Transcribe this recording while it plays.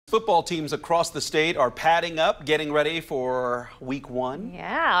Football teams across the state are padding up, getting ready for week 1.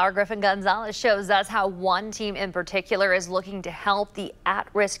 Yeah, our Griffin Gonzalez shows us how one team in particular is looking to help the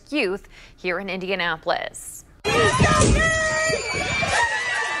at-risk youth here in Indianapolis.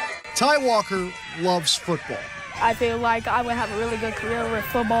 Ty Walker loves football. I feel like I would have a really good career with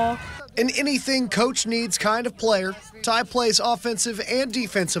football. An anything coach needs kind of player. Ty plays offensive and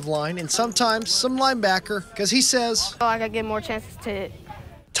defensive line and sometimes some linebacker because he says, I could get more chances to hit.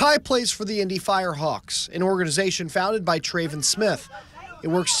 Ty plays for the Indy Firehawks, an organization founded by Traven Smith. It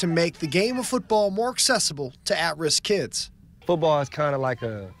works to make the game of football more accessible to at-risk kids. Football is kind of like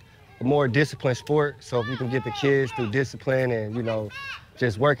a more disciplined sport, so if you can get the kids through discipline and,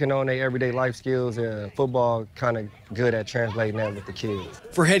 just working on their everyday life skills, football kind of good at translating that with the kids.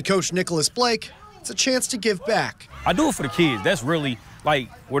 For head coach Nicholas Blake, it's a chance to give back. I do it for the kids. That's really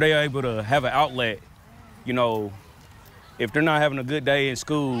like where they're able to have an outlet, if they're not having a good day in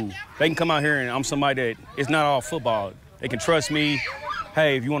school, they can come out here and I'm somebody that it's not all football. They can trust me.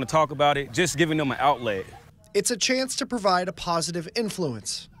 Hey, if you want to talk about it, just giving them an outlet. It's a chance to provide a positive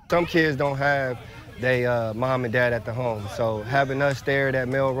influence. Some kids don't have their mom and dad at the home, so having us there, that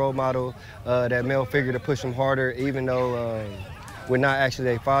male role model, that male figure to push them harder, even though we're not actually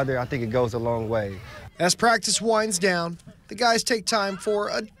their father, I think it goes a long way. As practice winds down, the guys take time for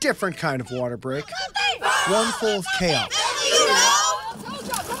a different kind of water break, one full of chaos.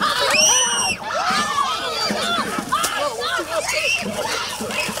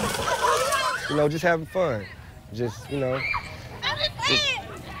 Just having fun.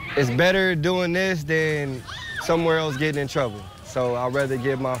 It's better doing this than somewhere else getting in trouble. So I'd rather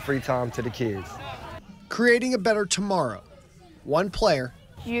give my free time to the kids. Creating a better tomorrow. One player.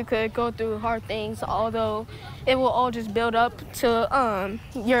 You could go through hard things, although it will all just build up to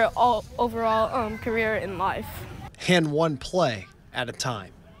your overall career in life. And one play at a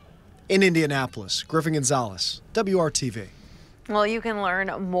time. In Indianapolis, Griffin Gonzalez, WRTV. Well, you can learn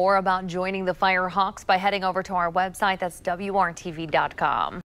more about joining the Firehawks by heading over to our website. That's WRTV.com.